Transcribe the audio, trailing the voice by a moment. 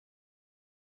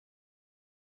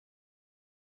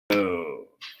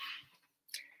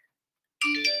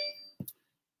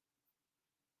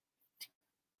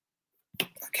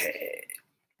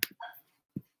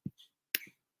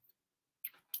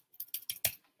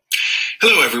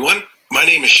Hello, everyone. My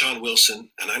name is Sean Wilson,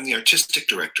 and I'm the Artistic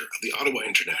Director of the Ottawa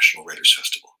International Writers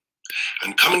Festival.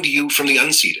 I'm coming to you from the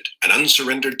unceded and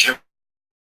unsurrendered territory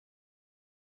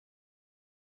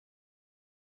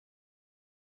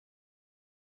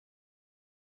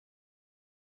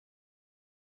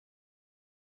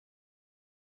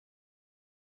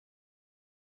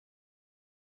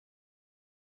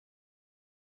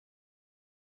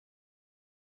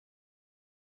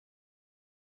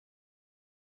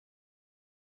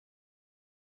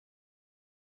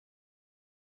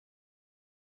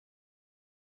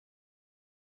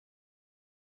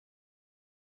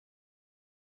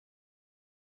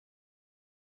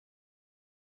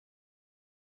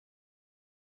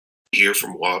here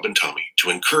from Wob and Tommy to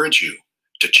encourage you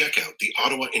to check out the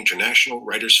Ottawa International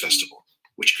Writers Festival,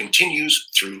 which continues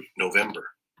through November.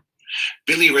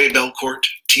 Billy Ray Belcourt,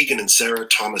 Tegan and Sarah,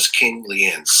 Thomas King,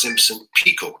 Leanne Simpson,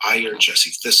 Pico Iyer,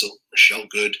 Jesse Thistle, Michelle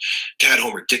Good, Tad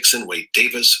Homer Dixon, Wade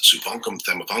Davis, Suvankam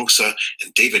Thamavangsa,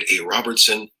 and David A.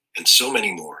 Robertson, and so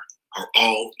many more are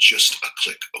all just a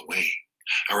click away.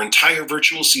 Our entire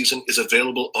virtual season is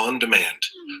available on demand,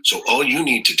 so all you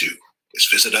need to do is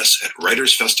visit us at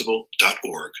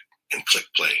writersfestival.org and click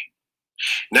play.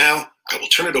 Now, I will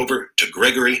turn it over to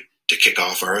Gregory to kick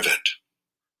off our event.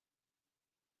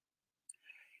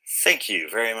 Thank you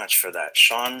very much for that,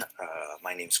 Sean.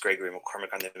 My name is Gregory McCormick.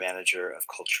 I'm the Manager of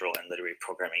Cultural and Literary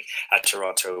Programming at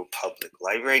Toronto Public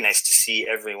Library. Nice to see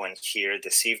everyone here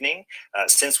this evening.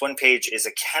 Since One Page is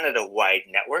a Canada-wide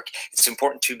network, it's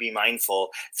important to be mindful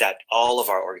that all of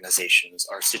our organizations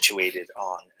are situated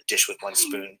on a Dish with One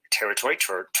Spoon territory,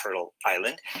 Turtle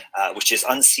Island, which is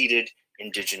unceded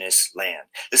Indigenous land.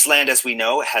 This land, as we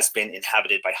know, has been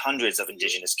inhabited by hundreds of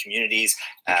Indigenous communities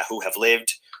who have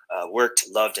lived, worked,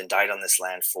 loved, and died on this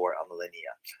land for a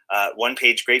millennia. One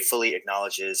Page gratefully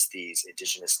acknowledges these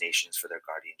Indigenous nations for their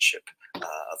guardianship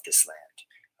of this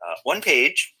land. One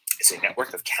Page is a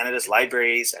network of Canada's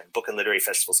libraries and book and literary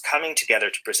festivals coming together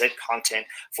to present content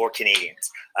for Canadians.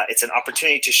 It's an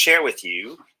opportunity to share with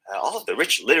you all of the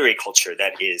rich literary culture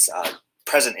that is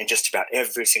present in just about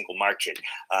every single market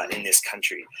in this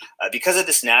country. Because of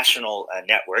this national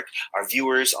network, our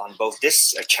viewers on both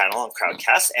this channel on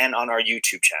Crowdcast and on our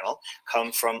YouTube channel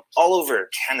come from all over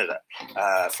Canada,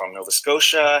 from Nova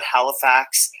Scotia,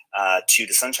 Halifax, to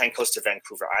the Sunshine Coast of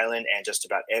Vancouver Island, and just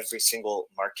about every single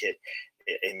market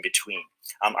in between.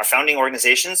 Our founding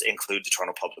organizations include the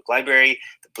Toronto Public Library,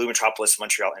 the Blue Metropolis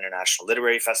Montreal International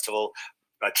Literary Festival,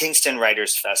 Kingston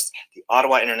Writers Fest, the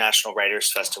Ottawa International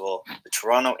Writers Festival, the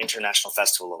Toronto International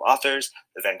Festival of Authors,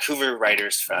 the Vancouver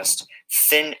Writers Fest,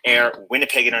 Thin Air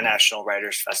Winnipeg International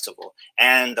Writers Festival,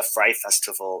 and the Fry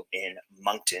Festival in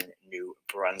Moncton, New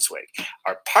Brunswick.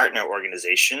 Our partner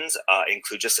organizations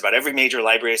include just about every major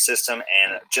library system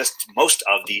and just most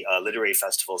of the literary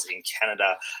festivals in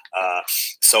Canada.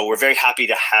 So we're very happy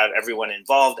to have everyone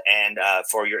involved and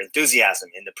for your enthusiasm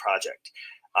in the project.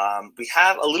 We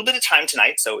have a little bit of time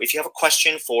tonight, so if you have a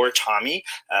question for Tommy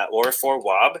or for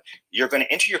Wob, you're going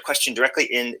to enter your question directly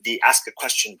in the Ask a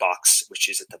Question box, which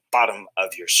is at the bottom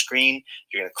of your screen.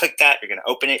 You're going to click that, you're going to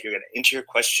open it, you're going to enter your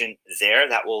question there.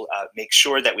 That will make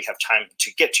sure that we have time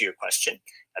to get to your question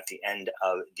at the end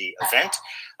of the event.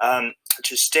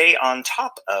 To stay on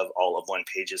top of all of One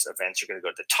Page's events, you're going to go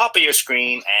to the top of your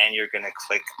screen and you're going to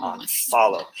click on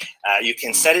follow. You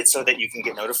can set it so that you can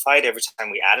get notified every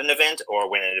time we add an event or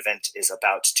when an event is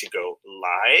about to go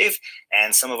live.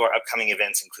 And some of our upcoming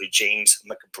events include James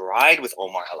McBride with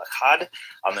Omar El-Akkad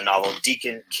on the novel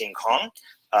Deacon King Kong.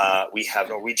 We have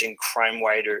Norwegian crime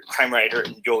writer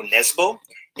Jo Nesbo,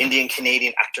 Indian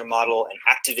Canadian actor, model, and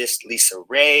activist Lisa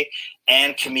Ray,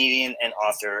 and comedian and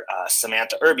author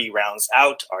Samantha Irby rounds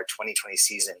out our 2020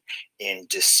 season in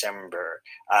December.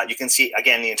 You can see,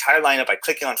 again, the entire lineup by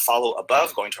clicking on follow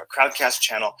above, going to our Crowdcast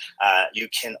channel. You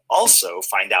can also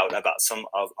find out about some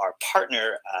of our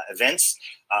partner events,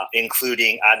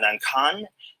 including Adnan Khan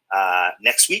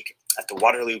next week at the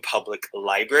Waterloo Public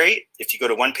Library. If you go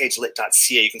to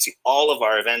onepagelit.ca, you can see all of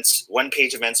our events, One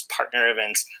Page events, partner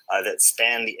events that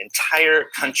span the entire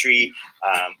country.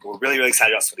 We're really, really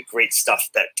excited about some of the great stuff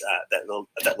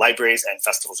that libraries and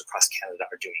festivals across Canada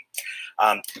are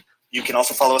doing. You can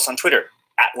also follow us on Twitter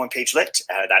at onepagelit.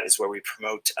 That is where we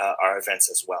promote our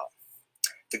events as well.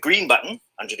 The green button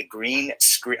under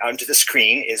the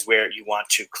screen is where you want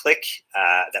to click.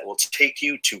 That will take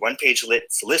you to One Page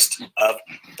Lit's list of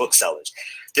booksellers.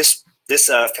 This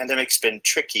pandemic's been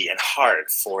tricky and hard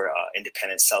for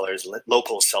independent sellers,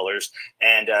 local sellers,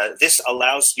 and this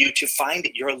allows you to find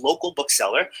your local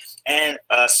bookseller and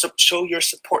show your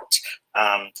support.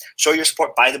 Show your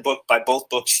support, buy the book, buy both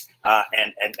books,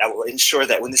 and that will ensure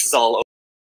that when this is all over,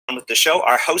 with the show.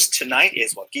 Our host tonight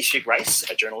is Waubgeshig Rice,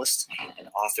 a journalist and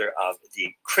author of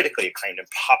the critically acclaimed and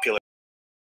popular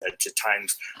to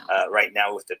times right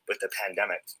now with the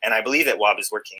pandemic. And I believe that Wab is working